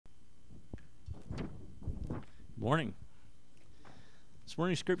Morning. This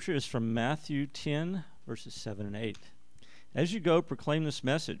morning's scripture is from Matthew 10, verses 7 and 8. As you go, proclaim this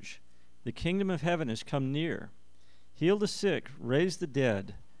message. The kingdom of heaven has come near. Heal the sick, raise the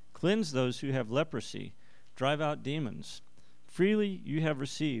dead, cleanse those who have leprosy, drive out demons. Freely you have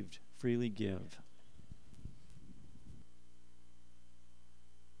received, freely give.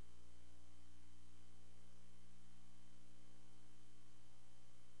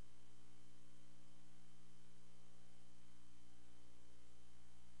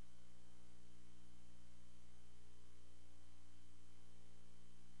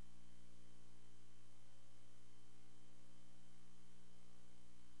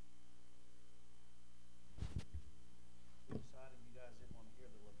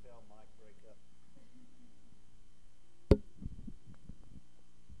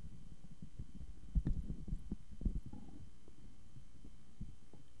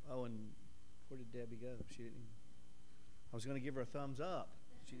 Oh, and where did Debbie go? She didn't. I was going to give her a thumbs up.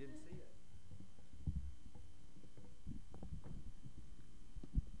 She didn't see it.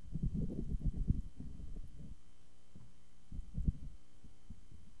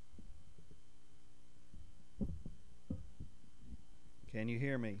 Can you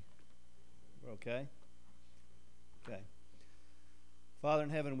hear me? Okay? Okay. Father in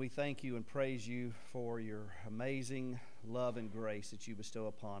heaven, we thank you and praise you for your amazing love and grace that you bestow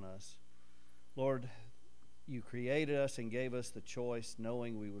upon us. Lord, you created us and gave us the choice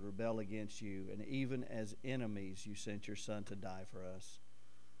knowing we would rebel against you, and even as enemies you sent your Son to die for us.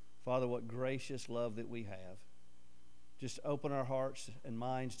 Father, what gracious love that we have. Just open our hearts and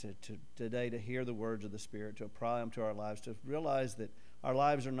minds to today to hear the words of the Spirit, to apply them to our lives, to realize that our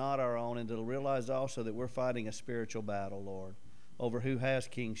lives are not our own, and to realize also that we're fighting a spiritual battle, Lord, over who has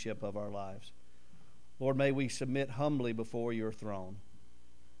kingship of our lives. Lord, may we submit humbly before your throne.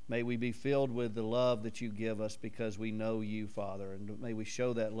 May we be filled with the love that you give us because we know you, Father, and may we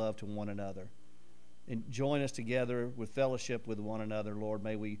show that love to one another. And join us together with fellowship with one another, Lord.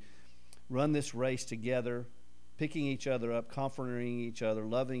 May we run this race together, picking each other up, comforting each other,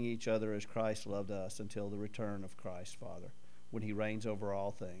 loving each other as Christ loved us until the return of Christ, Father, when he reigns over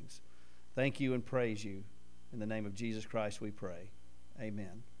all things. Thank you and praise you. In the name of Jesus Christ we pray.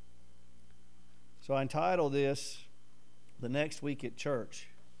 Amen. So I entitled this, The Next Week at Church,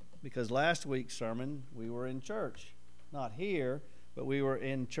 because last week's sermon we were in church. Not here, but we were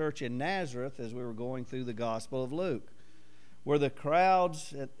in church in Nazareth as we were going through the Gospel of Luke, where the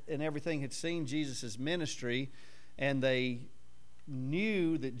crowds and everything had seen Jesus' ministry, and they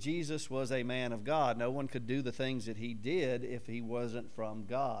knew that Jesus was a man of God. No one could do the things that he did if he wasn't from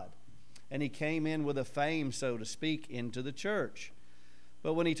God. And he came in with a fame, so to speak, into the church.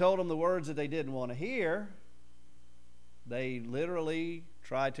 But when he told them the words that they didn't want to hear, they literally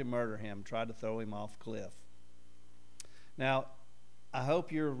tried to murder him, tried to throw him off a cliff. Now, I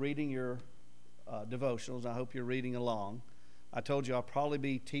hope you're reading your devotionals. I hope you're reading along. I told you I'll probably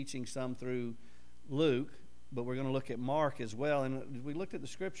be teaching some through Luke, but we're going to look at Mark as well. And as we looked at the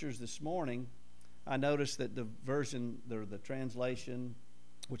scriptures this morning, I noticed that the version, the translation,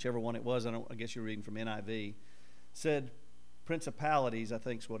 whichever one it was, I guess you're reading from NIV, said principalities, I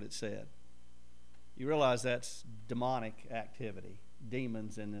think is what it said. You realize that's demonic activity,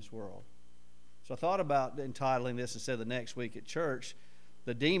 demons in this world. So I thought about entitling this instead of The Next Week at Church,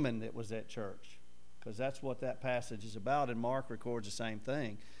 the demon that was at church, because that's what that passage is about, and Mark records the same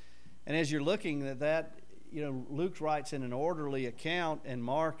thing. And as you're looking at that, you know, Luke writes in an orderly account, and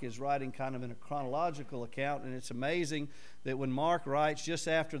Mark is writing kind of in a chronological account, and it's amazing that when Mark writes just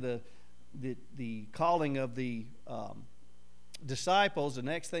after the calling of the disciples, the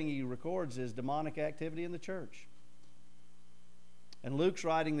next thing he records is demonic activity in the church. And Luke's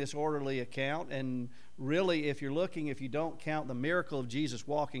writing this orderly account, and really, if you're looking, if you don't count the miracle of Jesus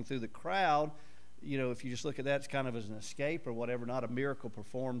walking through the crowd, you know, if you just look at that, it's kind of as an escape or whatever, not a miracle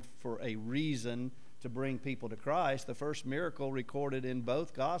performed for a reason to bring people to Christ. The first miracle recorded in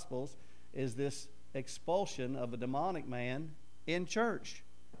both Gospels is this expulsion of a demonic man in church.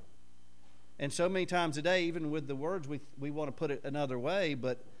 And so many times today, even with the words, we want to put it another way,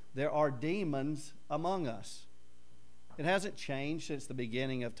 but there are demons among us. It hasn't changed since the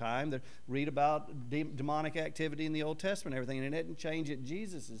beginning of time. Read about demonic activity in the Old Testament and everything, and it didn't change at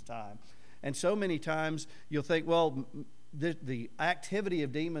Jesus' time. And so many times you'll think, well, the activity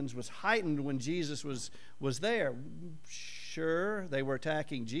of demons was heightened when Jesus was there. Sure, they were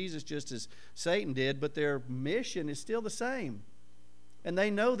attacking Jesus just as Satan did, but their mission is still the same. And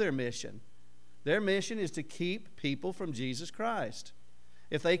they know their mission. Their mission is to keep people from Jesus Christ.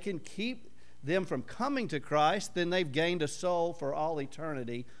 If they can keep them from coming to Christ, then they've gained a soul for all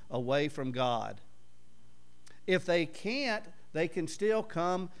eternity away from God. If they can't, they can still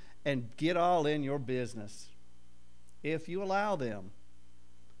come and get all in your business if you allow them.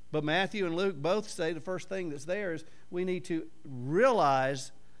 But Matthew and Luke both say the first thing that's there is we need to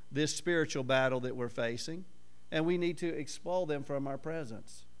realize this spiritual battle that we're facing, and we need to expel them from our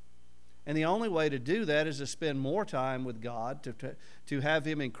presence. And the only way to do that is to spend more time with God, to have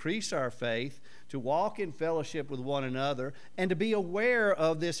Him increase our faith, to walk in fellowship with one another, and to be aware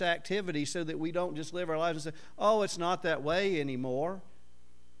of this activity so that we don't just live our lives and say, oh, it's not that way anymore.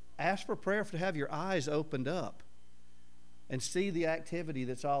 Ask for prayer to have your eyes opened up and see the activity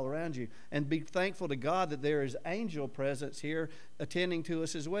that's all around you. And be thankful to God that there is angel presence here attending to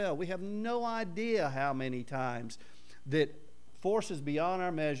us as well. We have no idea how many times that forces beyond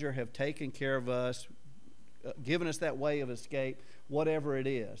our measure have taken care of us, given us that way of escape, whatever it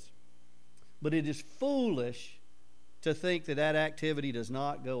is. But it is foolish to think that that activity does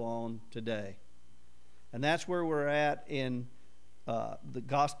not go on today. And that's where we're at in the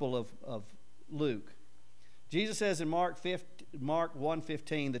Gospel of Luke. Jesus says in Mark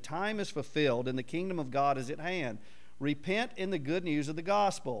 1:15, the time is fulfilled and the kingdom of God is at hand. Repent in the good news of the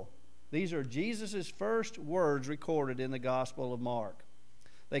gospel. These are Jesus' first words recorded in the Gospel of Mark.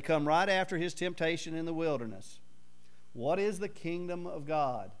 They come right after his temptation in the wilderness. What is the kingdom of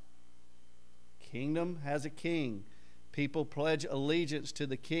God? Kingdom has a king. People pledge allegiance to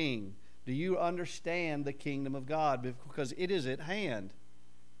the king. Do you understand the kingdom of God? Because it is at hand.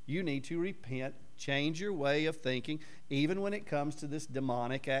 You need to repent, change your way of thinking, even when it comes to this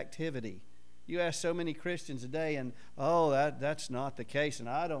demonic activity. You ask so many Christians today, and that's not the case, and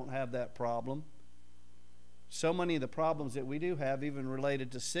I don't have that problem. So many of the problems that we do have, even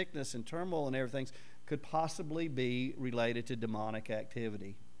related to sickness and turmoil and everything, could possibly be related to demonic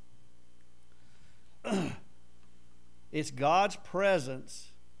activity. It's God's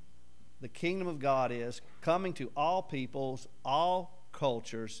presence, the kingdom of God is, coming to all peoples, all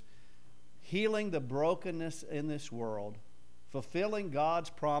cultures, healing the brokenness in this world, fulfilling God's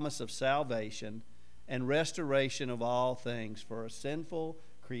promise of salvation and restoration of all things for a sinful,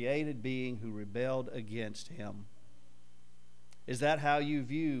 created being who rebelled against Him. Is that how you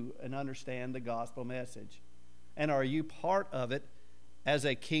view and understand the gospel message? And are you part of it as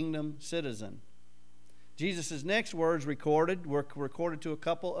a kingdom citizen? Jesus' next words were recorded to a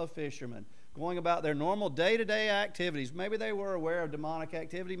couple of fishermen going about their normal day-to-day activities. Maybe they were aware of demonic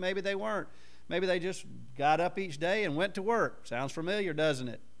activity. Maybe they weren't. Maybe they just got up each day and went to work. Sounds familiar, doesn't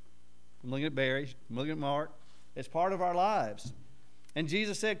it? I'm looking at Barry. I'm looking at Mark. It's part of our lives. And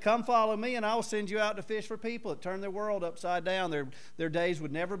Jesus said, come follow me and I will send you out to fish for people. It turned their world upside down. Their days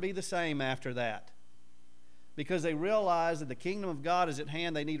would never be the same after that. Because they realized that the kingdom of God is at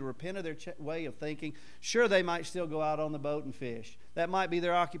hand. They need to repent of their way of thinking. Sure, they might still go out on the boat and fish. That might be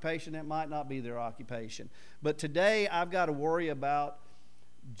their occupation. That might not be their occupation. But today I've got to worry about,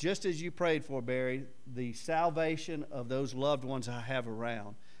 just as you prayed for, Barry, the salvation of those loved ones I have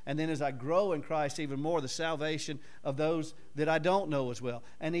around. And then as I grow in Christ even more, the salvation of those that I don't know as well.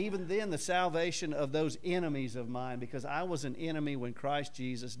 And even then, the salvation of those enemies of mine, because I was an enemy when Christ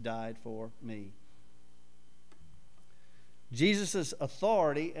Jesus died for me. Jesus'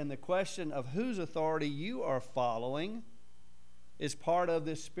 authority and the question of whose authority you are following is part of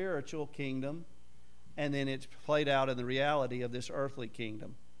this spiritual kingdom, and then it's played out in the reality of this earthly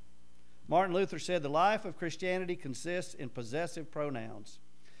kingdom. Martin Luther said the life of Christianity consists in possessive pronouns.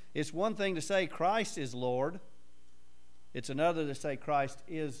 It's one thing to say Christ is Lord. It's another to say Christ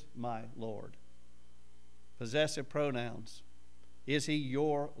is my Lord. Possessive pronouns. Is He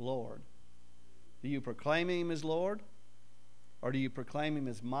your Lord? Do you proclaim Him as Lord? Or do you proclaim Him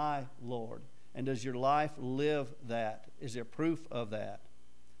as my Lord? And does your life live that? Is there proof of that?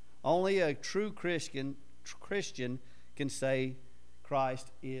 Only a true Christian can say,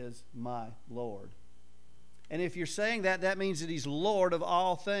 Christ is my Lord. And if you're saying that, that means that He's Lord of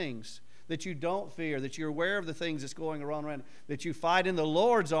all things. That you don't fear, that you're aware of the things that's going on around, that you fight in the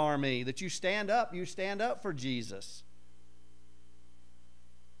Lord's army, that you stand up for Jesus.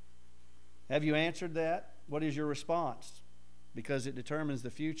 Have you answered that? What is your response? Because it determines the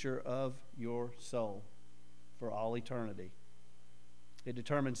future of your soul for all eternity. It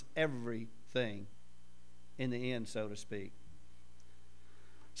determines everything in the end, so to speak.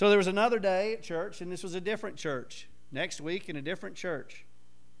 So there was another day at church, and this was a different church. Next week in a different church.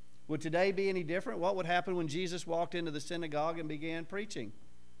 Would today be any different? What would happen when Jesus walked into the synagogue and began preaching?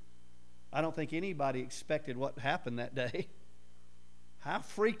 I don't think anybody expected what happened that day. How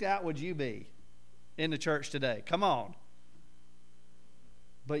freaked out would you be in the church today? Come on.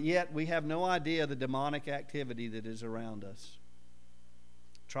 But yet we have no idea the demonic activity that is around us,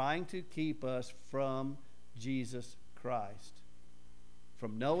 trying to keep us from Jesus Christ,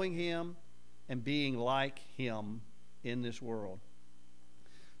 from knowing Him and being like Him in this world.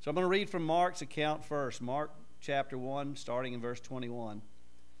 So I'm going to read from Mark's account first. Mark chapter 1, starting in verse 21.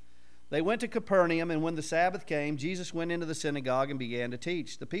 They went to Capernaum, and when the Sabbath came, Jesus went into the synagogue and began to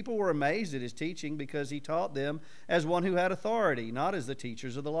teach. The people were amazed at His teaching because He taught them as one who had authority, not as the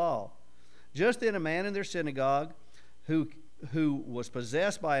teachers of the law. Just then a man in their synagogue who was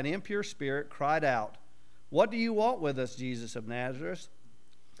possessed by an impure spirit cried out, "What do you want with us, Jesus of Nazareth?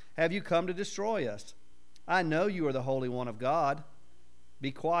 Have you come to destroy us? I know you are the Holy One of God."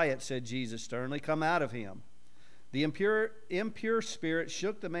 "Be quiet," said Jesus sternly. "Come out of him." The impure spirit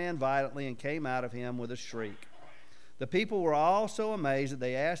shook the man violently and came out of him with a shriek. The people were all so amazed that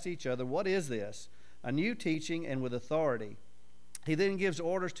they asked each other, "What is this? A new teaching and with authority." He then gives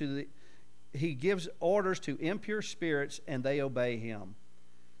orders to impure spirits, and they obey him.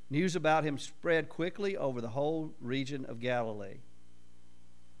 News about him spread quickly over the whole region of Galilee.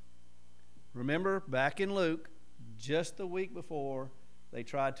 Remember, back in Luke, just the week before, they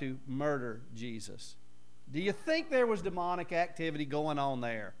tried to murder Jesus. Do you think there was demonic activity going on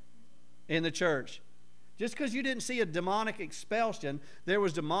there in the church? Just because you didn't see a demonic expulsion, there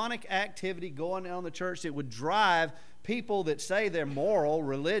was demonic activity going on in the church that would drive people that say they're moral,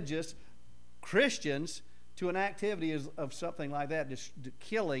 religious Christians to an activity of something like that, just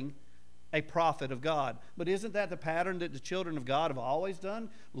killing a prophet of God. But isn't that the pattern that the children of God have always done?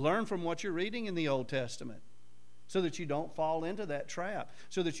 Learn from what you're reading in the Old Testament, so that you don't fall into that trap,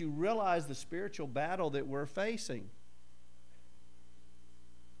 so that you realize the spiritual battle that we're facing.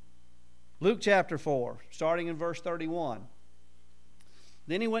 Luke chapter 4, starting in verse 31.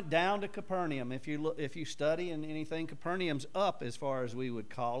 Then he went down to Capernaum. If you study in anything, Capernaum's up as far as we would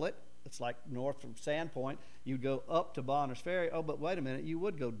call it. It's like north from Sandpoint. You'd go up to Bonner's Ferry. Oh, but wait a minute. You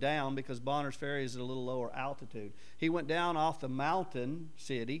would go down because Bonner's Ferry is at a little lower altitude. He went down off the mountain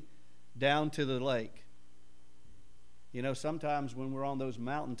city down to the lake. You know, sometimes when we're on those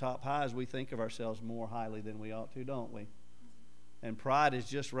mountaintop highs, we think of ourselves more highly than we ought to, don't we? And pride is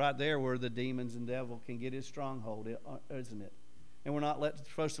just right there where the demons and devil can get his stronghold, isn't it? And we're not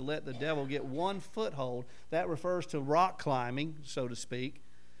supposed to let the devil get one foothold. That refers to rock climbing, so to speak,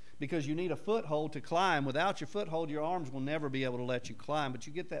 because you need a foothold to climb. Without your foothold, your arms will never be able to let you climb. But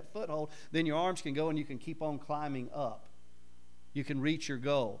you get that foothold, then your arms can go and you can keep on climbing up. You can reach your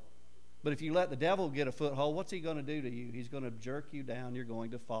goal. But if you let the devil get a foothold, what's he going to do to you? He's going to jerk you down. You're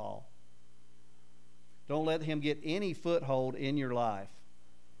going to fall. Don't let him get any foothold in your life.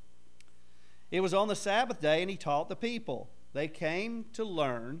 It was on the Sabbath day, and he taught the people. They came to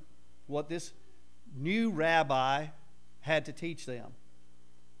learn what this new rabbi had to teach them.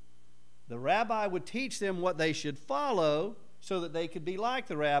 The rabbi would teach them what they should follow so that they could be like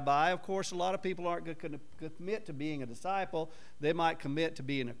the rabbi. Of course, a lot of people aren't going to commit to being a disciple. They might commit to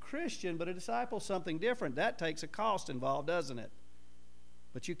being a Christian, but a disciple is something different. That takes a cost involved, doesn't it?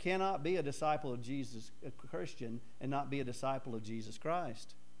 But you cannot be a disciple of Jesus, a Christian, and not be a disciple of Jesus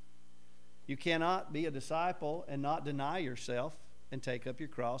Christ. You cannot be a disciple and not deny yourself and take up your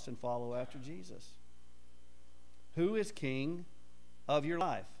cross and follow after Jesus. Who is king of your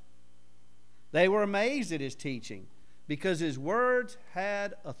life? They were amazed at his teaching, because his words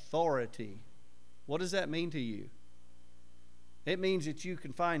had authority. What does that mean to you? It means that you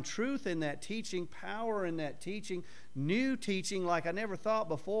can find truth in that teaching, power in that teaching, new teaching like I never thought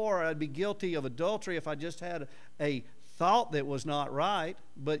before. I'd be guilty of adultery if I just had a thought that was not right,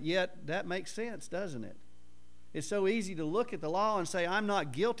 but yet that makes sense, doesn't it? It's so easy to look at the law and say, I'm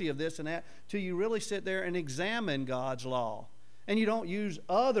not guilty of this and that, till you really sit there and examine God's law. And you don't use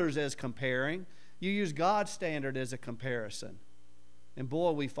others as comparing. You use God's standard as a comparison. And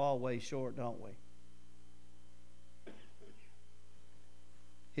boy, we fall way short, don't we?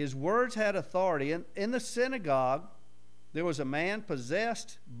 His words had authority. In the synagogue, there was a man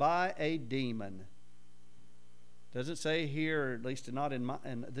possessed by a demon. Doesn't say here, at least not in my,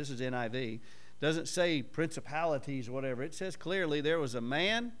 and this is NIV, doesn't say principalities or whatever. It says clearly there was a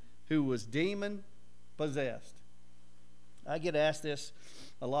man who was demon possessed. I get asked this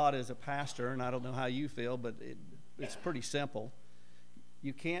a lot as a pastor, and I don't know how you feel, but it's pretty simple.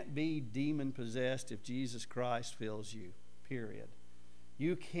 You can't be demon possessed if Jesus Christ fills you, period.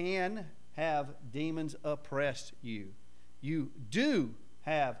 You can have demons oppress you. You do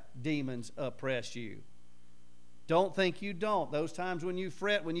have demons oppress you. Don't think you don't. Those times when you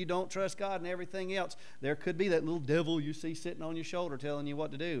fret, when you don't trust God and everything else, there could be that little devil you see sitting on your shoulder telling you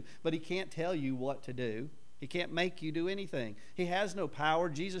what to do. But he can't tell you what to do. He can't make you do anything. He has no power.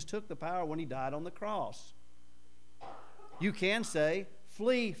 Jesus took the power when he died on the cross. You can say,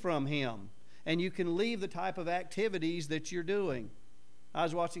 flee from him. and you can leave the type of activities that you're doing. I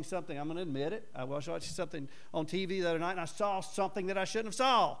was watching something, I'm going to admit it, I was watching something on TV the other night, and I saw something that I shouldn't have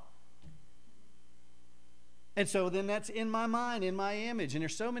saw. And so then that's in my mind, in my image. And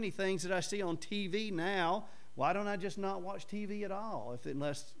there's so many things that I see on TV now. Why don't I just not watch TV at all?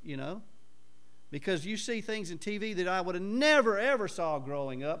 Unless, you know. Because you see things in TV that I would have never, ever saw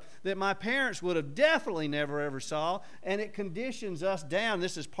growing up, that my parents would have definitely never, ever saw. And it conditions us down.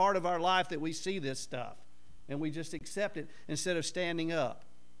 This is part of our life that we see this stuff. And we just accept it instead of standing up.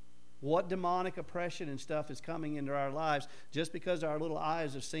 What demonic oppression and stuff is coming into our lives just because our little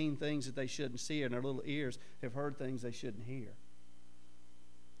eyes have seen things that they shouldn't see and our little ears have heard things they shouldn't hear.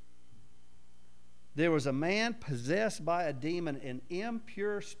 There was a man possessed by a demon, an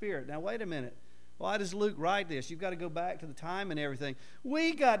impure spirit. Now, wait a minute. Why does Luke write this? You've got to go back to the time and everything.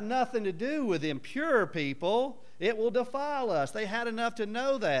 We got nothing to do with impure people. It will defile us. They had enough to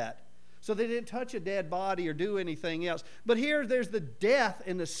know that. So they didn't touch a dead body or do anything else. But here there's the death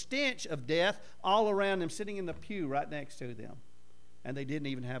and the stench of death all around them, sitting in the pew right next to them. And they didn't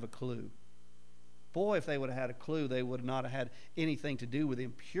even have a clue. Boy, if they would have had a clue, they would not have had anything to do with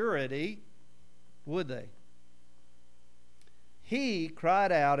impurity, would they? He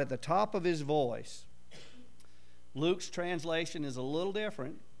cried out at the top of his voice. Luke's translation is a little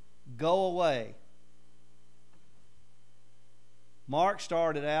different. Go away. Mark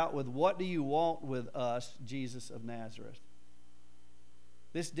started out with, what do you want with us, Jesus of Nazareth?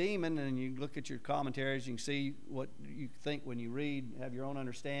 This demon, and you look at your commentaries, you can see what you think when you read, have your own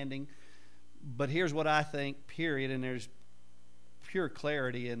understanding. But here's what I think, period, and there's pure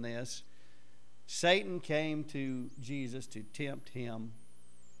clarity in this. Satan came to Jesus to tempt him,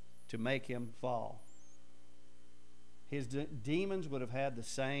 to make him fall. His demons would have had the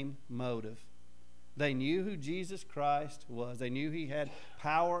same motive. They knew who Jesus Christ was. They knew he had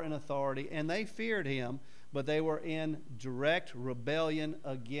power and authority, and they feared him, but they were in direct rebellion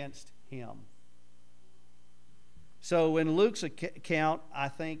against him. So in Luke's account, I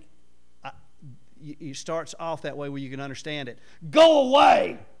think he starts off that way where you can understand it. Go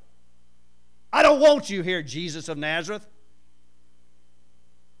away! I don't want you here, Jesus of Nazareth,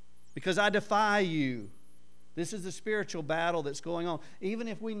 because I defy you. This is the spiritual battle that's going on. Even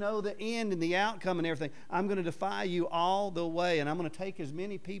if we know the end and the outcome and everything, I'm going to defy you all the way, and I'm going to take as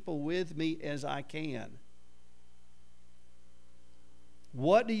many people with me as I can.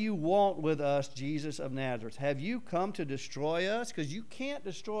 What do you want with us, Jesus of Nazareth? Have you come to destroy us? Because you can't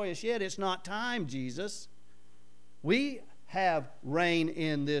destroy us yet. It's not time, Jesus. We have reign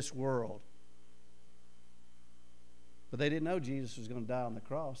in this world. But they didn't know Jesus was going to die on the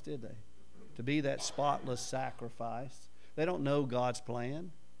cross, did they? To be that spotless sacrifice. They don't know God's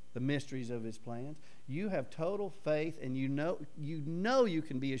plan, the mysteries of his plans. You have total faith, and you know you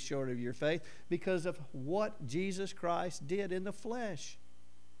can be assured of your faith because of what Jesus Christ did in the flesh.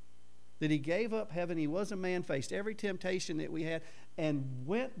 That he gave up heaven, he was a man, faced every temptation that we had, and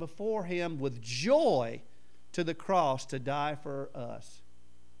went before him with joy to the cross to die for us,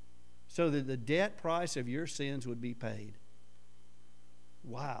 so that the debt price of your sins would be paid.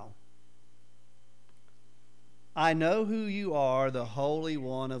 Wow. I know who you are, the Holy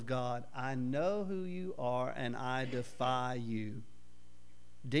One of God. I know who you are, and I defy you.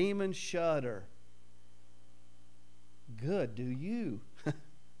 Demons shudder. Good, do you?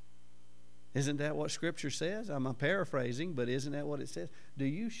 Isn't that what Scripture says? I'm paraphrasing, but isn't that what it says? Do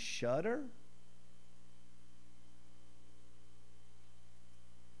you shudder?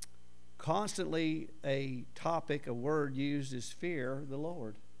 Constantly a topic, a word used is fear the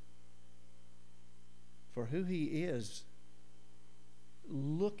Lord. For who he is.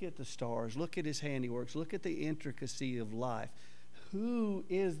 Look at the stars. Look at his handiworks. Look at the intricacy of life. Who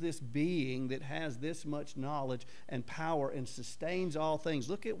is this being that has this much knowledge and power and sustains all things?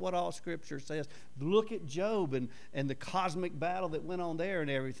 Look at what all Scripture says. Look at Job and the cosmic battle that went on there and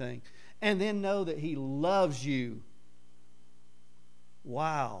everything. And then know that he loves you.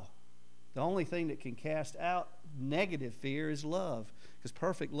 Wow. The only thing that can cast out negative fear is love, because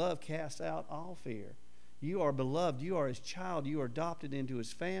perfect love casts out all fear. You are beloved. You are his child. You are adopted into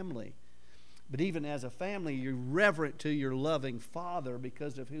his family. But even as a family, you're reverent to your loving Father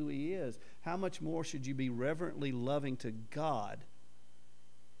because of who he is. How much more should you be reverently loving to God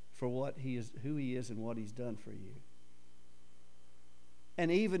for what he is, who he is, and what he's done for you? And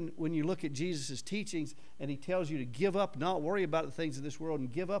even when you look at Jesus' teachings and he tells you to give up, not worry about the things of this world,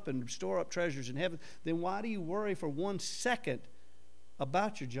 and give up and store up treasures in heaven, then why do you worry for 1 second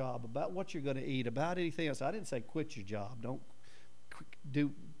about your job, about what you're going to eat, about anything else? I didn't say quit your job. Don't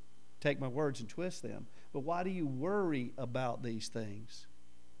take my words and twist them. But why do you worry about these things?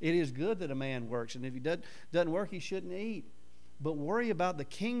 It is good that a man works, and if he doesn't work, he shouldn't eat. But worry about the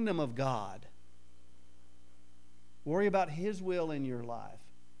kingdom of God. Worry about His will in your life.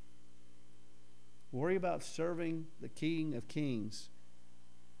 Worry about serving the King of Kings,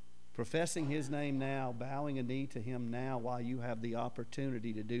 professing His name now, bowing a knee to Him now while you have the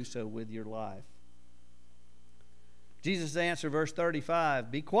opportunity to do so with your life. Jesus' answer, verse 35,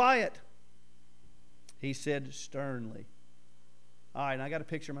 be quiet, He said sternly. All right, and I got to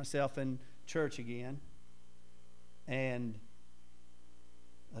picture myself in church again. And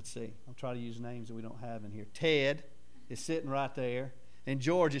let's see, I'll try to use names that we don't have in here. Ted is sitting right there, and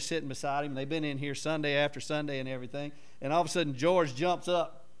George is sitting beside him. They've been in here Sunday after Sunday and everything. And all of a sudden, George jumps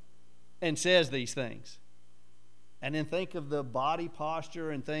up and says these things. And then think of the body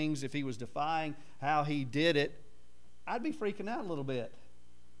posture and things. If he was defying how he did it, I'd be freaking out a little bit.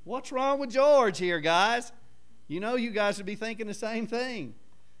 What's wrong with George here, guys? You know you guys would be thinking the same thing.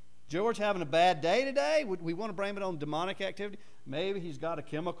 George having a bad day today? Would we want to blame it on demonic activity? Maybe he's got a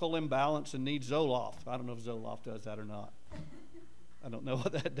chemical imbalance and needs Zoloft. I don't know if Zoloft does that or not. I don't know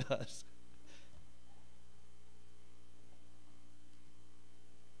what that does.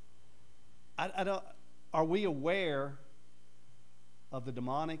 I don't. Are we aware of the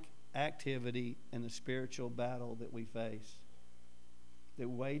demonic activity and the spiritual battle that we face? That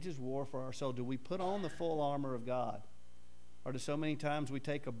wages war for our soul. Do we put on the full armor of God? Or do so many times we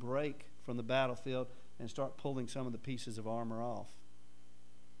take a break from the battlefield and start pulling some of the pieces of armor off?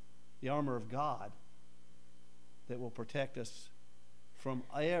 The armor of God that will protect us from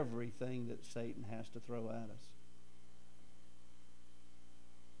everything that Satan has to throw at us.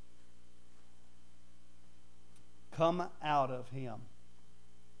 Come out of him.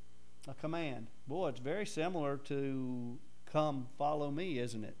 A command. Boy, it's very similar to come follow me,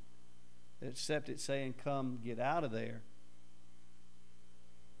 isn't it? Except it's saying come get out of there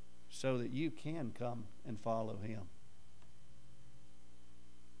so that you can come and follow him.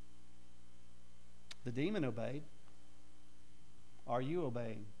 The demon obeyed. Are you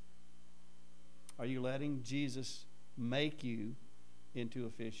obeying? Are you letting Jesus make you into a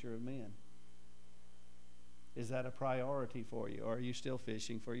fisher of men? Is that a priority for you? Or are you still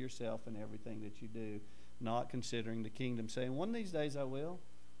fishing for yourself in everything that you do, not considering the kingdom, saying, one of these days I will.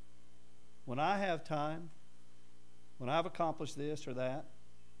 When I have time, when I've accomplished this or that.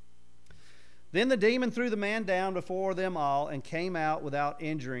 Then the demon threw the man down before them all and came out without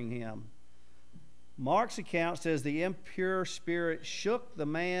injuring him. Mark's account says the impure spirit shook the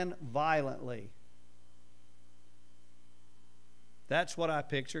man violently. That's what I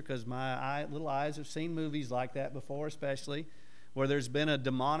picture, because my little eyes have seen movies like that before, especially where there's been a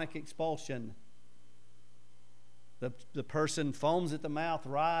demonic expulsion. The person foams at the mouth,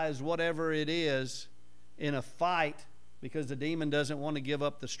 writhes, whatever it is, in a fight because the demon doesn't want to give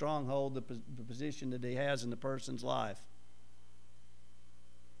up the stronghold, the position that he has in the person's life.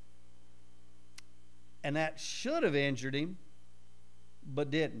 And that should have injured him, but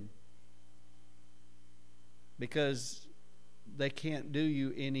didn't. Because they can't do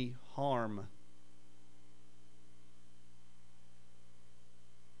you any harm.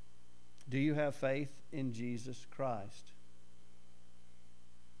 Do you have faith in Jesus Christ?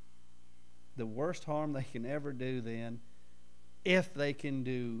 The worst harm they can ever do then, if they can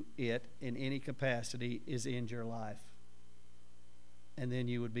do it in any capacity, is end your life. And then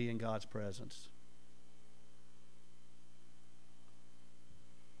you would be in God's presence.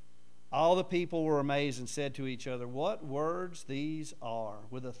 All the people were amazed and said to each other, what words these are!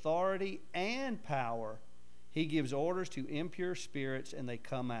 With authority and power, he gives orders to impure spirits, and they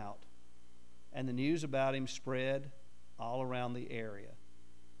come out. And the news about him spread all around the area.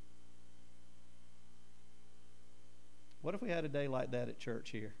 What if we had a day like that at church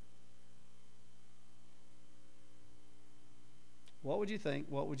here? What would you think?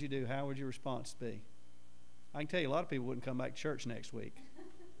 What would you do? How would your response be? I can tell you a lot of people wouldn't come back to church next week.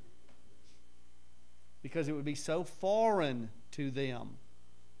 Because it would be so foreign to them.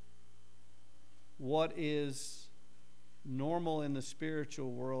 What is normal in the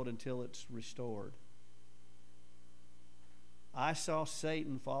spiritual world until it's restored. I saw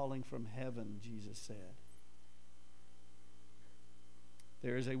Satan falling from heaven, Jesus said.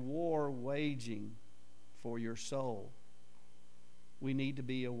 There is a war waging for your soul. We need to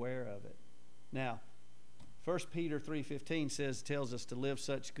be aware of it. Now, 1 Peter 3:15 tells us to live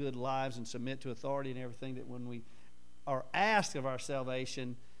such good lives and submit to authority and everything, that when we are asked of our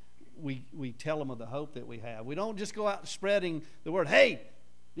salvation, we tell them of the hope that we have. We don't just go out spreading the word, hey,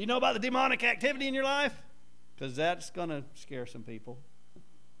 do you know about the demonic activity in your life? Because that's going to scare some people.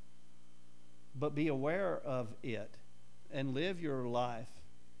 But be aware of it and live your life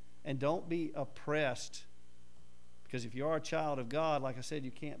And don't be oppressed. Because if you are a child of God, like I said,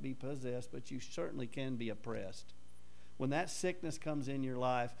 you can't be possessed, but you certainly can be oppressed. When that sickness comes in your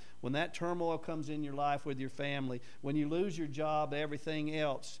life, when that turmoil comes in your life with your family, when you lose your job, everything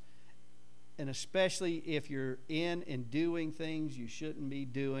else, and especially if you're in and doing things you shouldn't be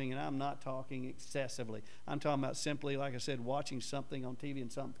doing, and I'm not talking excessively. I'm talking about simply, like I said, watching something on TV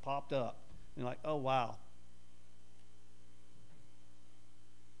and something popped up. And you're like, oh, wow.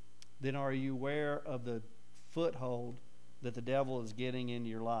 Then are you aware of the foothold that the devil is getting into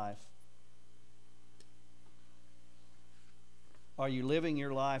your life? Are you living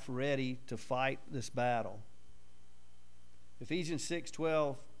your life ready to fight this battle? Ephesians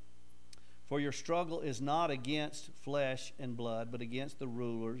 6:12, for your struggle is not against flesh and blood, but against the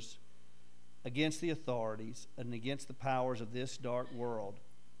rulers, against the authorities, and against the powers of this dark world,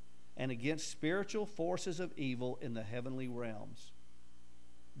 and against spiritual forces of evil in the heavenly realms.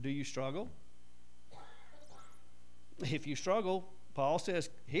 Do you struggle? If you struggle, Paul says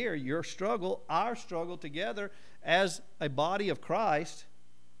here, your struggle, our struggle together as a body of Christ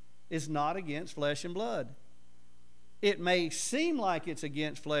is not against flesh and blood. It may seem like it's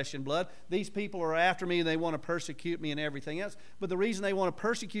against flesh and blood. These people are after me and they want to persecute me and everything else. But the reason they want to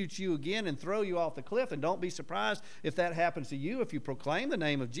persecute you again and throw you off the cliff, and don't be surprised if that happens to you if you proclaim the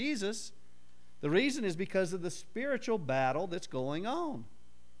name of Jesus, the reason is because of the spiritual battle that's going on.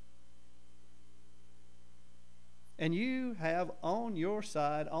 And you have on your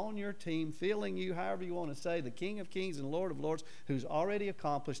side, on your team, feeling you, however you want to say, the King of Kings and Lord of Lords, who's already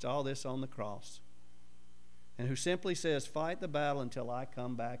accomplished all this on the cross. And who simply says, fight the battle until I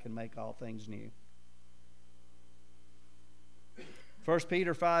come back and make all things new. 1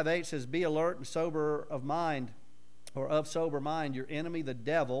 Peter 5:8 says, be alert and sober of mind, or of sober mind. Your enemy, the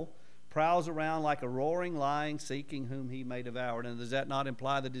devil, prowls around like a roaring lion, seeking whom he may devour. And does that not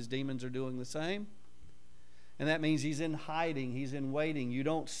imply that his demons are doing the same? And that means he's in hiding, he's in waiting. You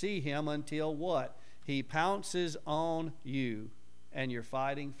don't see him until what? He pounces on you, and you're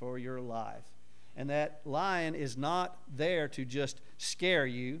fighting for your life. And that lion is not there to just scare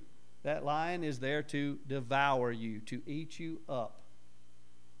you. That lion is there to devour you, to eat you up.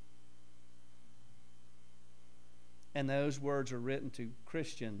 And those words are written to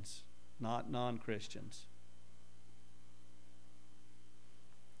Christians, not non-Christians.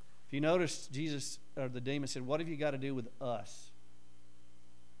 If you notice, Jesus, or the demon said, what have you got to do with us?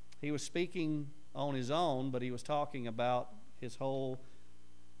 He was speaking on his own, but he was talking about his whole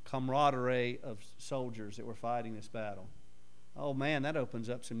camaraderie of soldiers that were fighting this battle. Oh man, that opens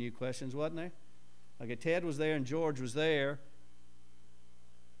up some new questions, wasn't there? Okay, Ted was there and George was there.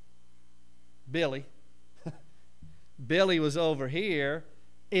 Billy. Billy was over here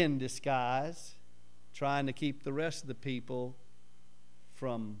in disguise, trying to keep the rest of the people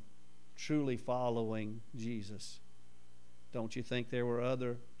from truly following Jesus. Don't you think there were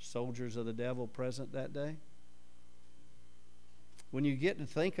other soldiers of the devil present that day? When you get to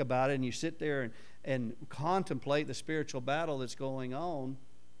think about it and you sit there and contemplate the spiritual battle that's going on,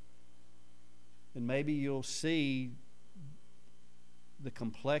 and maybe you'll see the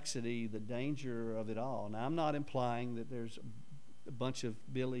complexity, the danger of it all. Now, I'm not implying that there's a bunch of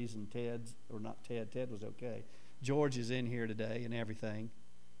Billies and Teds, or not Ted. Ted was okay. George is in here today and everything.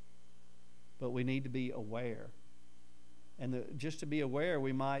 But we need to be aware. And just to be aware,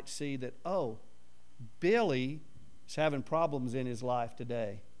 we might see that, oh, Billy is having problems in his life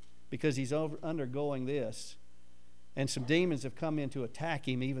today because he's undergoing this. And some demons have come in to attack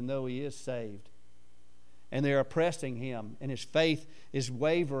him even though he is saved. And they're oppressing him, and his faith is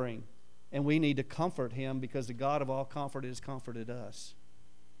wavering. And we need to comfort him because the God of all comfort has comforted us.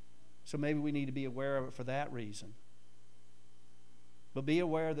 So maybe we need to be aware of it for that reason. But be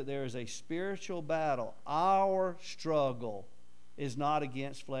aware that there is a spiritual battle. Our struggle is not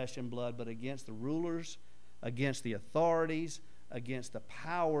against flesh and blood, but against the rulers, against the authorities, against the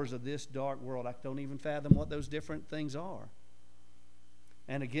powers of this dark world. I don't even fathom what those different things are.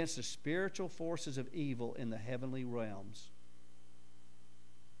 And against the spiritual forces of evil in the heavenly realms.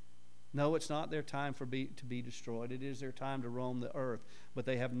 No, it's not their time to be destroyed. It is their time to roam the earth. But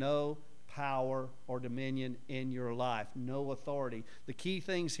they have no power or dominion in your life. No authority. The key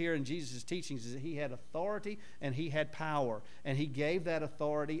things here in Jesus' teachings is that he had authority and he had power. And he gave that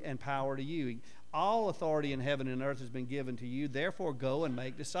authority and power to you. All authority in heaven and earth has been given to you. Therefore, go and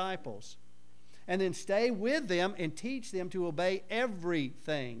make disciples. And then stay with them and teach them to obey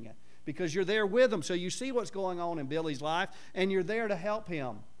everything. Because you're there with them. So you see what's going on in Billy's life and you're there to help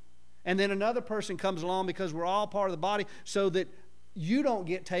him. And then another person comes along because we're all part of the body so that you don't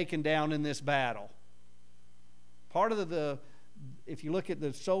get taken down in this battle. Part of the if you look at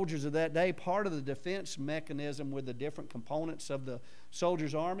the soldiers of that day, part of the defense mechanism with the different components of the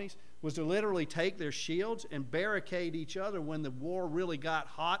soldiers' armies was to literally take their shields and barricade each other when the war really got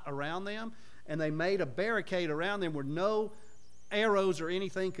hot around them. And they made a barricade around them where no arrows or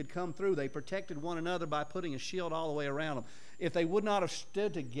anything could come through. They protected one another by putting a shield all the way around them. If they would not have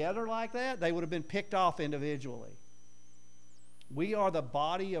stood together like that, they would have been picked off individually. We are the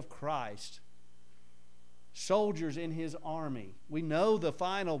body of Christ, soldiers in his army. We know the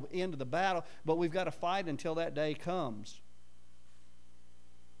final end of the battle, but we've got to fight until that day comes.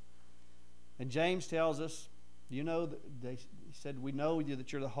 And James tells us, he said, we know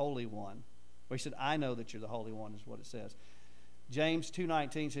that you're the Holy One. Or he said, I know that you're the Holy One is what it says. James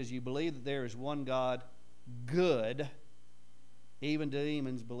 2:19 says, you believe that there is one God, good. Even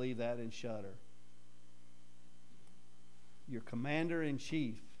demons believe that and shudder. Your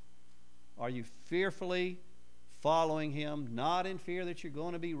commander-in-chief, are you fearfully following him, not in fear that you're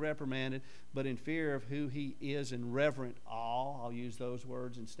going to be reprimanded, but in fear of who he is and reverent awe? I'll use those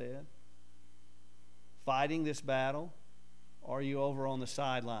words instead. Fighting this battle, or are you over on the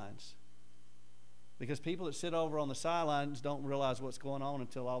sidelines? Because people that sit over on the sidelines don't realize what's going on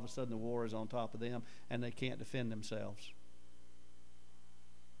until all of a sudden the war is on top of them and they can't defend themselves.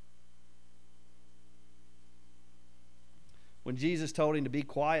 When Jesus told him to be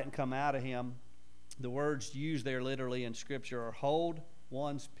quiet and come out of him, the words used there literally in Scripture are hold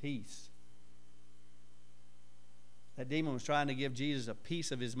one's peace. That demon was trying to give Jesus a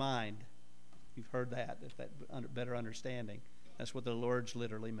piece of his mind. You've heard that better understanding. That's what the words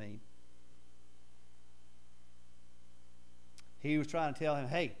literally mean. He was trying to tell him,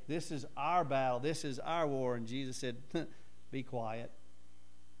 hey, this is our battle. This is our war. And Jesus said, be quiet.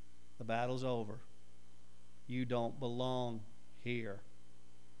 The battle's over. You don't belong here.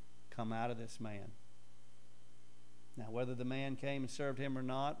 Come out of this man. Now, whether the man came and served him or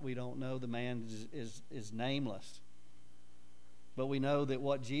not, we don't know. The man is nameless. But we know that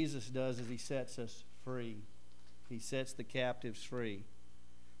what Jesus does is he sets us free. He sets the captives free.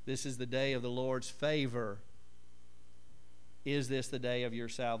 This is the day of the Lord's favor. Is this the day of your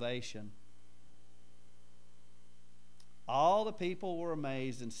salvation? All the people were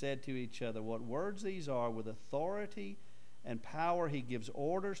amazed and said to each other, what words these are! With authority and power he gives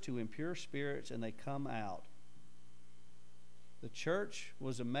orders to impure spirits, and they come out. The church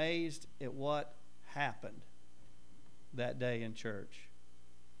was amazed at what happened that day in church.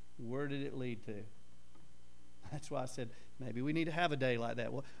 Where did it lead to? That's why I said maybe we need to have a day like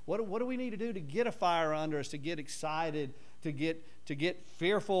that. What do we need to do to get a fire under us, to get excited, to get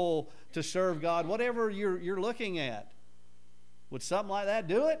fearful, to serve God? Whatever you're looking at. Would something like that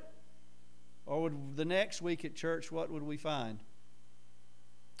do it? Or would the next week at church, what would we find?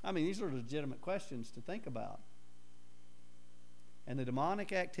 I mean, these are legitimate questions to think about. And the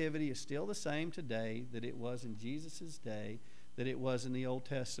demonic activity is still the same today that it was in Jesus' day, that it was in the Old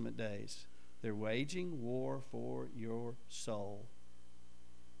Testament days. They're waging war for your soul.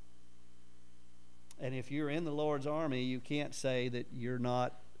 And if you're in the Lord's army, you can't say that you're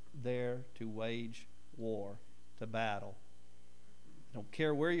not there to wage war, to battle. I don't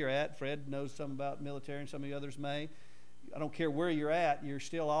care where you're at. Fred knows something about military and some of the others may. I don't care where you're at. You're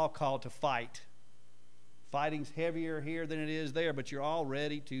still all called to fight. Fighting's heavier here than it is there, but you're all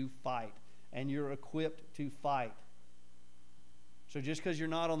ready to fight. And you're equipped to fight. So just because you're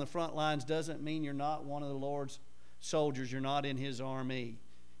not on the front lines doesn't mean you're not one of the Lord's soldiers. You're not in his army.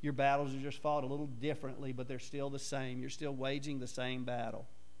 Your battles are just fought a little differently, but they're still the same. You're still waging the same battle.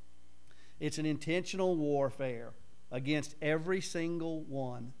 It's an intentional warfare against every single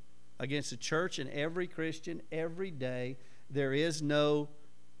one, against the church and every Christian every day. There is no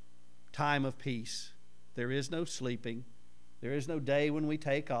time of peace. There is no sleeping. There is no day when we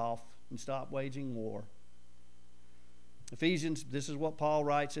take off and stop waging war. Ephesians, this is what Paul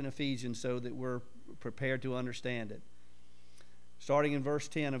writes in Ephesians so that we're prepared to understand it. Starting in verse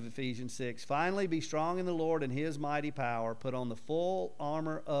 10 of Ephesians 6. Finally, be strong in the Lord and his mighty power. Put on the full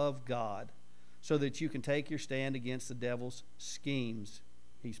armor of God so that you can take your stand against the devil's schemes.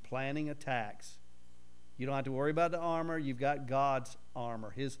 He's planning attacks. You don't have to worry about the armor. You've got God's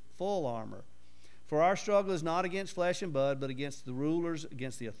armor, his full armor. For our struggle is not against flesh and blood, but against the rulers,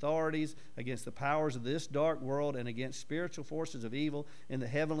 against the authorities, against the powers of this dark world, and against spiritual forces of evil in the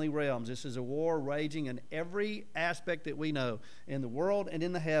heavenly realms. This is a war raging in every aspect that we know, in the world and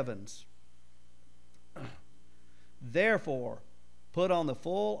in the heavens. Therefore, put on the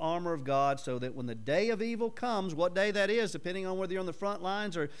full armor of God so that when the day of evil comes, what day that is, depending on whether you're on the front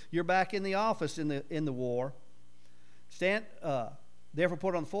lines or you're back in the office in the war, Therefore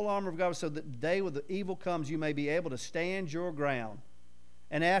put on the full armor of God, so that the day when the evil comes, you may be able to stand your ground.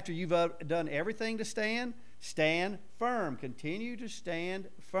 And after you've done everything to stand, stand firm. Continue to stand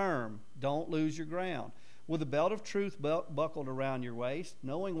firm. Don't lose your ground. With the belt of truth buckled around your waist,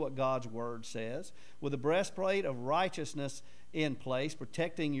 knowing what God's word says, with the breastplate of righteousness in place,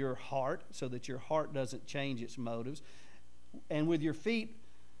 protecting your heart so that your heart doesn't change its motives, and with your feet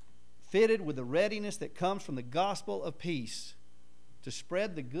fitted with the readiness that comes from the gospel of peace, to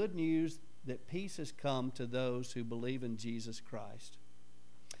spread the good news that peace has come to those who believe in Jesus Christ.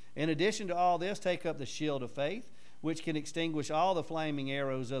 In addition to all this, take up the shield of faith, which can extinguish all the flaming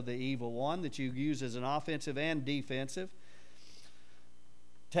arrows of the evil one that you use as an offensive and defensive.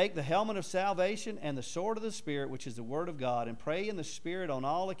 Take the helmet of salvation and the sword of the Spirit, which is the Word of God, and pray in the Spirit on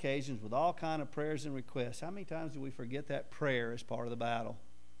all occasions with all kind of prayers and requests. How many times do we forget that prayer is part of the battle?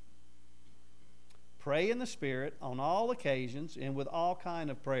 Pray in the Spirit on all occasions and with all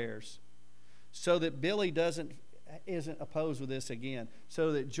kind of prayers, so that Billy isn't opposed with this again,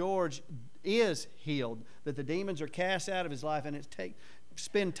 so that George is healed, that the demons are cast out of his life, and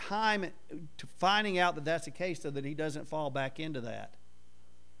spend time to finding out that that's the case, so that he doesn't fall back into that.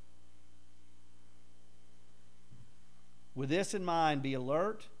 With this in mind, be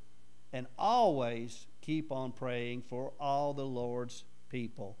alert and always keep on praying for all the Lord's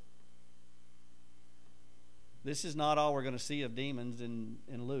people. This is not all we're going to see of demons in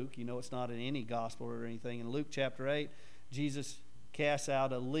Luke. You know, it's not in any gospel or anything. In Luke chapter 8, Jesus casts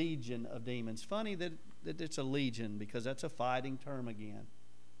out a legion of demons. Funny that it's a legion, because that's a fighting term again.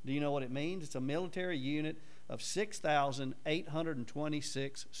 Do you know what it means? It's a military unit of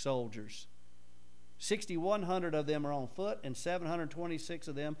 6,826 soldiers. 6,100 of them are on foot, and 726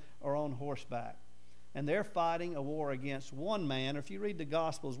 of them are on horseback. And they're fighting a war against one man. Or if you read the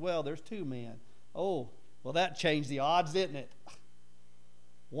Gospels, well, there's two men. Oh, well, that changed the odds, didn't it?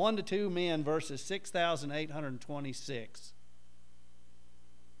 1 to 2 men versus 6,826.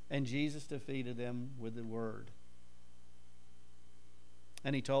 And Jesus defeated them with the word.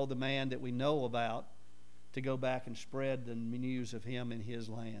 And he told the man that we know about to go back and spread the news of him in his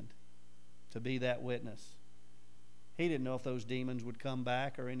land, to be that witness. He didn't know if those demons would come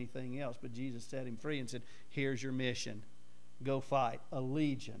back or anything else, but Jesus set him free and said, here's your mission. Go fight a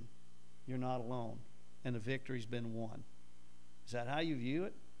legion. You're not alone. And the victory's been won. Is that how you view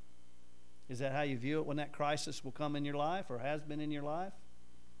it? Is that how you view it when that crisis will come in your life, or has been in your life?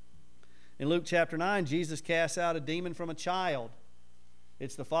 In Luke chapter 9, Jesus casts out a demon from a child.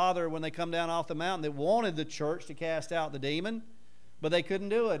 It's the father, when they come down off the mountain, that wanted the church to cast out the demon, but they couldn't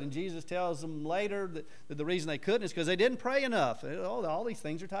do it. And Jesus tells them later that the reason they couldn't is because they didn't pray enough. Oh, all these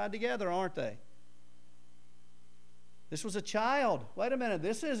things are tied together, aren't they? This was a child. Wait a minute,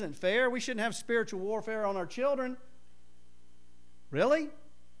 this isn't fair. We shouldn't have spiritual warfare on our children. Really?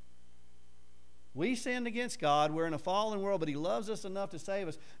 We sinned against God. We're in a fallen world, but He loves us enough to save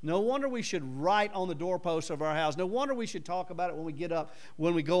us. No wonder we should write on the doorposts of our house. No wonder we should talk about it when we get up,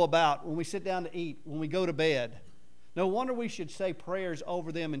 when we go about, when we sit down to eat, when we go to bed. No wonder we should say prayers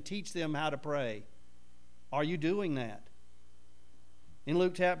over them and teach them how to pray. Are you doing that? In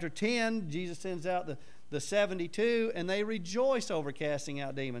Luke chapter 10, Jesus sends out the 72, and they rejoice over casting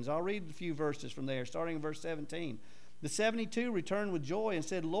out demons. I'll read a few verses from there, starting in verse 17. The 72 returned with joy and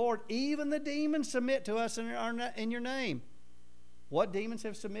said, Lord, even the demons submit to us in your name. What demons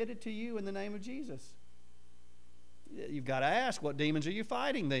have submitted to you in the name of Jesus? You've got to ask, what demons are you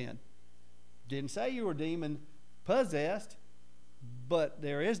fighting then? Didn't say you were demon possessed, but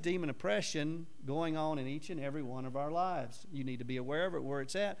there is demon oppression going on in each and every one of our lives. You need to be aware of it, where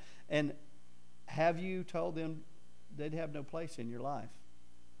it's at. And have you told them they'd have no place in your life?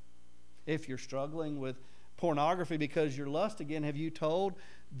 If you're struggling with pornography because you're lust again, have you told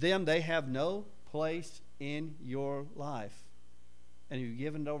them they have no place in your life? And you've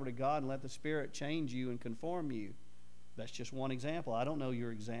given it over to God and let the Spirit change you and conform you. That's just one example. I don't know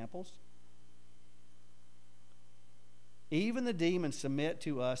your examples. Even the demons submit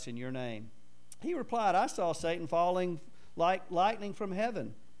to us in your name. He replied, I saw Satan falling like lightning from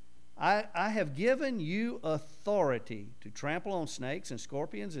heaven. I have given you authority to trample on snakes and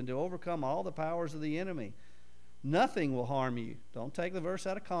scorpions and to overcome all the powers of the enemy. Nothing will harm you. Don't take the verse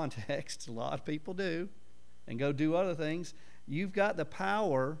out of context. A lot of people do, and go do other things. You've got the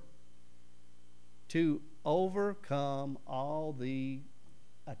power to overcome all the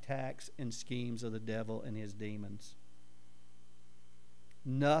attacks and schemes of the devil and his demons.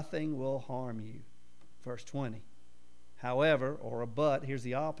 Nothing will harm you. Verse 20. However, or a but, here's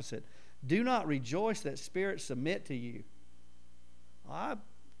the opposite. Do not rejoice that spirits submit to you. I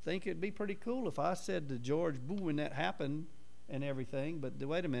think it'd be pretty cool if I said to George, boo, when that happened, and everything. But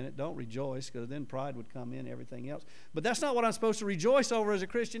wait a minute, don't rejoice, because then pride would come in, everything else. But that's not what I'm supposed to rejoice over as a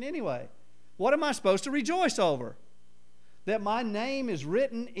Christian anyway. What am I supposed to rejoice over? That my name is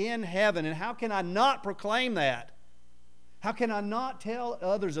written in heaven. And how can I not proclaim that? How can I not tell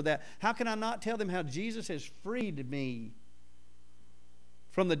others of that? How can I not tell them how Jesus has freed me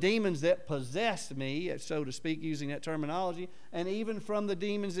from the demons that possessed me, so to speak, using that terminology, and even from the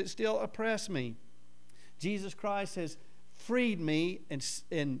demons that still oppress me? Jesus Christ has freed me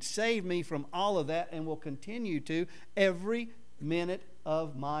and saved me from all of that, and will continue to every minute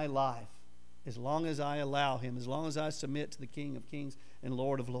of my life, as long as I allow Him, as long as I submit to the King of Kings and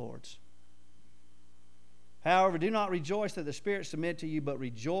Lord of Lords. However, do not rejoice that the Spirit submit to you, but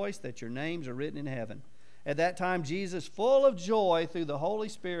rejoice that your names are written in heaven. At that time, Jesus, full of joy through the Holy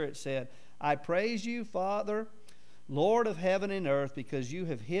Spirit, said, I praise you, Father, Lord of heaven and earth, because you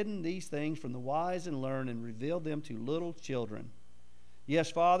have hidden these things from the wise and learned and revealed them to little children.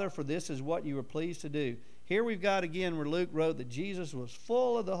 Yes, Father, for this is what you were pleased to do. Here we've got again where Luke wrote that Jesus was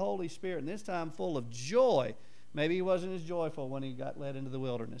full of the Holy Spirit, and this time full of joy. Maybe he wasn't as joyful when he got led into the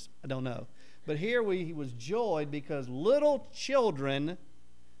wilderness. I don't know. But here he was joyed because little children,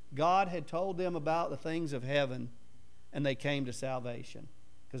 God had told them about the things of heaven, and they came to salvation.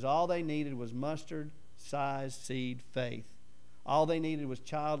 Because all they needed was mustard-sized seed faith. All they needed was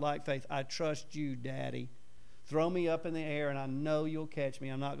childlike faith. I trust you, Daddy. Throw me up in the air, and I know you'll catch me.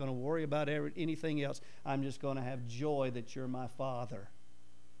 I'm not going to worry about anything else. I'm just going to have joy that you're my Father.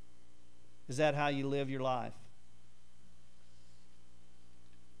 Is that how you live your life?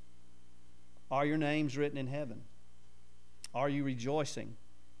 Are your names written in heaven? Are you rejoicing?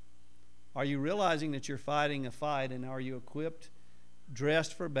 Are you realizing that you're fighting a fight, and are you equipped,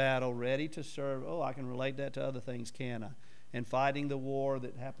 dressed for battle, ready to serve? Oh, I can relate that to other things, can I? And fighting the war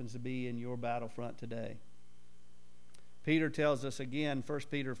that happens to be in your battlefront today. Peter tells us again, 1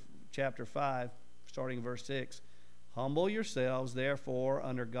 Peter chapter 5, starting in verse 6, humble yourselves, therefore,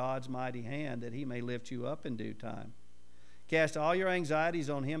 under God's mighty hand, that He may lift you up in due time. Cast all your anxieties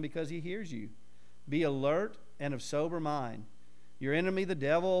on Him, because He hears you. Be alert and of sober mind. Your enemy, the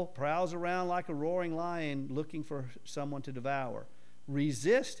devil, prowls around like a roaring lion looking for someone to devour.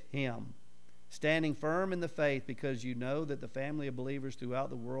 Resist him, standing firm in the faith, because you know that the family of believers throughout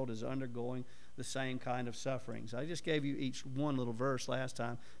the world is undergoing the same kind of sufferings. I just gave you each one little verse last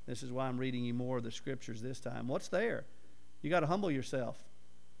time. This is why I'm reading you more of the scriptures this time. What's there? You got to humble yourself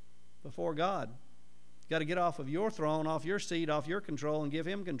before God. You got to get off of your throne, off your seat, off your control, and give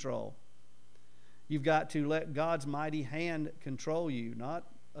Him control. You've got to let God's mighty hand control you, not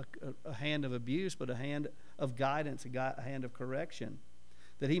a hand of abuse, but a hand of guidance, a hand of correction,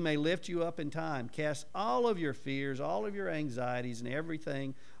 that He may lift you up in time. Cast all of your fears, all of your anxieties, and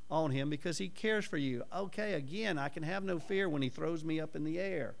everything on Him, because He cares for you. Okay, again, I can have no fear when He throws me up in the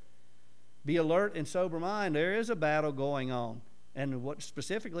air. Be alert and sober mind. There is a battle going on. And what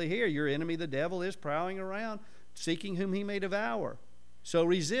specifically here, your enemy, the devil, is prowling around, seeking whom he may devour. So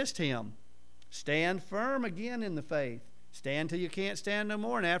resist him. Stand firm again in the faith. Stand till you can't stand no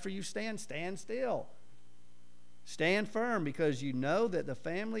more, and after you stand, stand still. Stand firm, because you know that the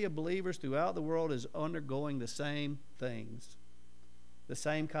family of believers throughout the world is undergoing the same things, the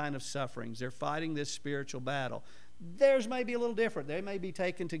same kind of sufferings. They're fighting this spiritual battle. Theirs may be a little different. They may be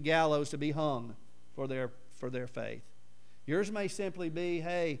taken to gallows to be hung for their faith. Yours may simply be,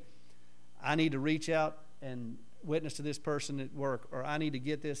 hey, I need to reach out and witness to this person at work, or I need to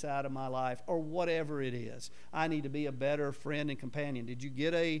get this out of my life, or whatever it is. I need to be a better friend and companion. Did you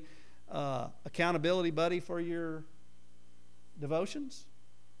get a accountability buddy for your devotions?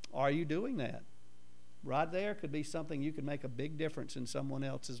 Are you doing that? Right there could be something you could make a big difference in someone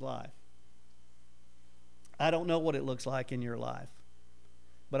else's life. I don't know what it looks like in your life,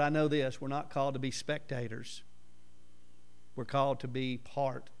 but I know this: we're not called to be spectators. We're called to be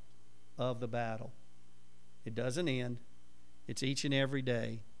part of the battle. It doesn't end. It's each and every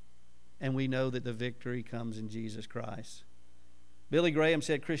day. And we know that the victory comes in Jesus Christ. Billy Graham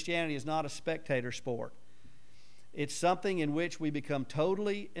said Christianity is not a spectator sport. It's something in which we become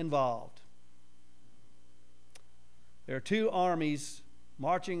totally involved. There are two armies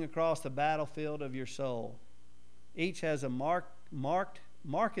marching across the battlefield of your soul. Each has a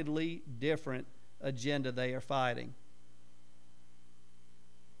markedly different agenda they are fighting.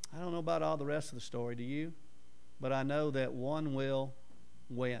 I don't know about all the rest of the story, do you? But I know that one will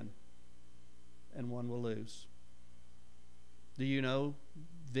win and one will lose. Do you know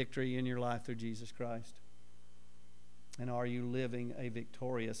victory in your life through Jesus Christ? And are you living a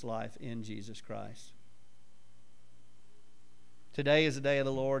victorious life in Jesus Christ? Today is the day of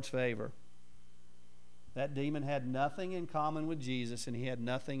the Lord's favor. That demon had nothing in common with Jesus, and he had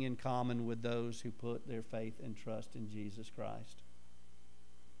nothing in common with those who put their faith and trust in Jesus Christ.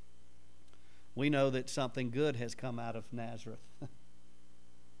 We know that something good has come out of Nazareth,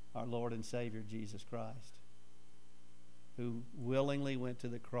 our Lord and Savior Jesus Christ, who willingly went to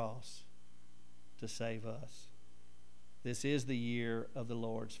the cross to save us. This is the year of the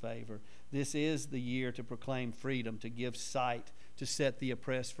Lord's favor. This is the year to proclaim freedom, to give sight, to set the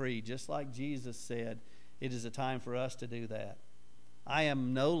oppressed free. Just like Jesus said, it is a time for us to do that. I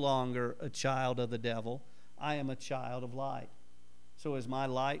am no longer a child of the devil. I am a child of light. So is my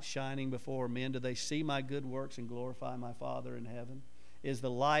light shining before men? Do they see my good works and glorify my Father in heaven? Is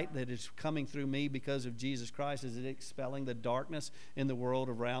the light that is coming through me because of Jesus Christ, is it expelling the darkness in the world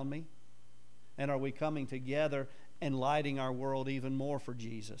around me? And are we coming together and lighting our world even more for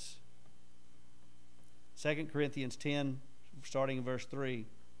Jesus? 2 Corinthians 10, starting in verse 3.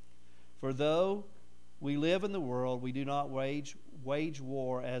 For though we live in the world, we do not wage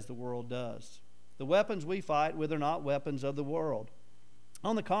war as the world does. The weapons we fight with are not weapons of the world.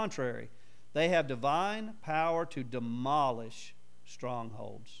 On the contrary, they have divine power to demolish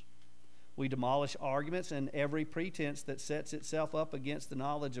strongholds. We demolish arguments and every pretense that sets itself up against the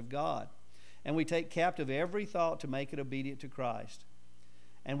knowledge of God. And we take captive every thought to make it obedient to Christ.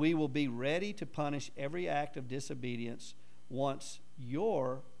 And we will be ready to punish every act of disobedience once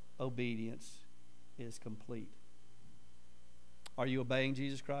your obedience is complete. Are you obeying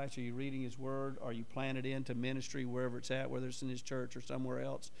Jesus Christ? Are you reading His Word? Are you planted into ministry wherever it's at, whether it's in His church or somewhere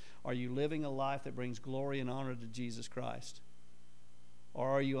else? Are you living a life that brings glory and honor to Jesus Christ? Or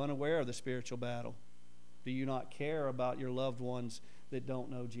are you unaware of the spiritual battle? Do you not care about your loved ones that don't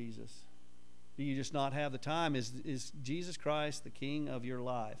know Jesus? Do you just not have the time? Is Jesus Christ the King of your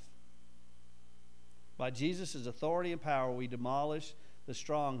life? By Jesus' authority and power, we demolish the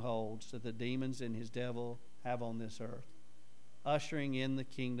strongholds that the demons and his devil have on this earth, ushering in the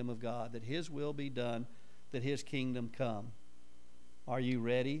kingdom of God, that His will be done, that His kingdom come. Are you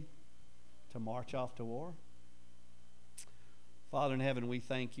ready to march off to war? Father in heaven, we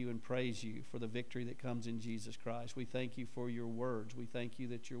thank You and praise You for the victory that comes in Jesus Christ. We thank You for Your words. We thank You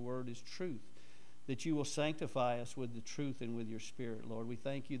that Your word is truth, that You will sanctify us with the truth and with Your Spirit, Lord. We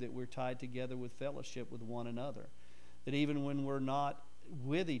thank You that we're tied together with fellowship with one another, that even when we're not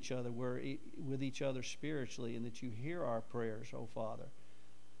with each other, we're with each other spiritually, and that You hear our prayers, oh Father.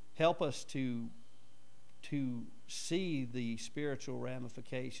 Help us to see the spiritual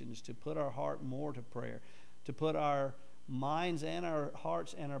ramifications, to put our heart more to prayer, to put our minds and our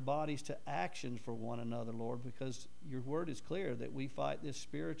hearts and our bodies to action for one another, Lord, because Your word is clear that we fight this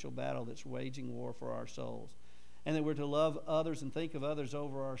spiritual battle that's waging war for our souls, and that we're to love others and think of others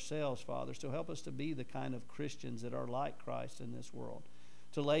over ourselves, Father. So help us to be the kind of Christians that are like Christ in this world,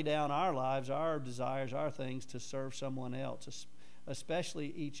 to lay down our lives, our desires, our things to serve someone else,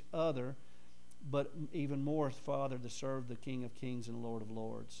 especially each other, but even more, Father, to serve the King of Kings and Lord of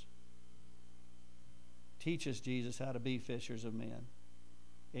Lords. Teach us, Jesus, how to be fishers of men.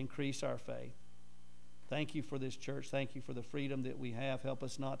 Increase our faith. Thank You for this church. Thank You for the freedom that we have. Help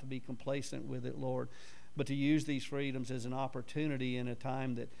us not to be complacent with it, Lord, but to use these freedoms as an opportunity in a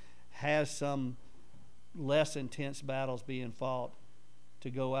time that has some less intense battles being fought, to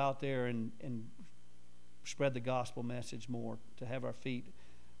go out there and spread the gospel message more, to have our feet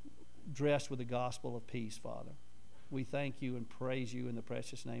dressed with the gospel of peace, Father. We thank You and praise You in the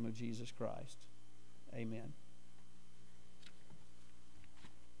precious name of Jesus Christ. Amen.